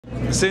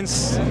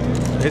since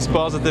his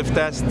positive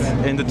test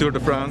in the Tour de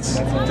France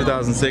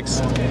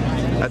 2006,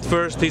 at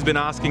first he's been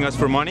asking us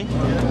for money.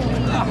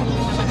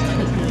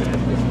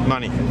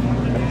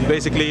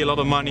 Basically a lot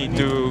of money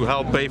to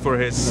help pay for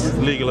his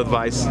legal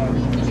advice.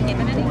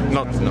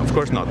 Not, no, of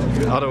course not.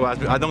 Otherwise,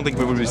 I don't think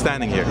we would be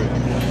standing here.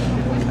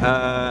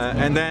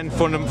 And then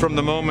from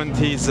the moment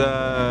his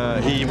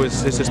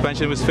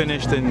suspension was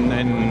finished,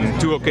 in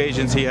 2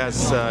 occasions he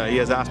has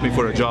asked me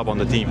for a job on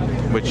the team,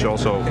 which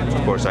also,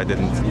 of course, I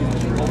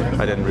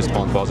didn't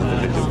respond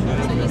positively to. So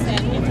he said,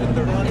 to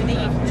make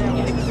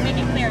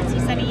it clear, he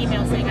sent an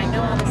email saying, "I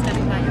know all this stuff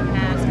about your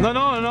past."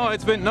 No.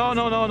 It's been no.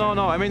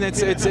 I mean,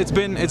 it's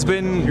been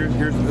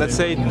let's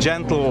say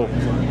gentle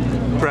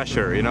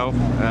pressure, you know,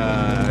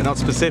 not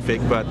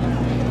specific, but.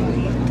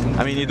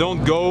 I mean, you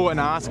don't go and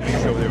ask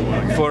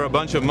for a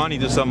bunch of money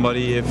to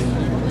somebody if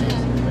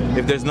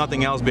there's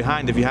nothing else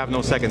behind, if you have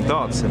no second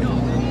thoughts.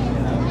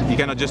 You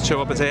cannot just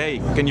show up and say,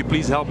 hey, can you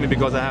please help me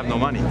because I have no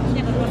money.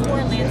 Yeah, but before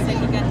Landis said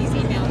you got these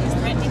emails, these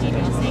threatening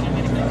emails saying I'm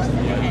going to go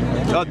to your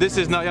head. Oh, this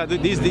is not, yeah,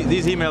 these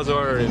emails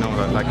are, you know,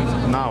 like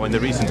now in the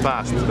recent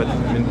past, but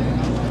I mean,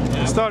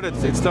 it started,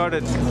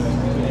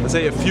 let's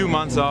say a few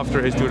months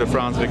after his Tour de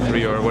France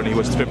victory, or when he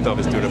was stripped of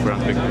his Tour de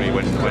France victory,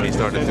 when he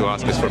started to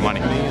ask us for money.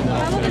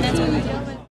 And that's what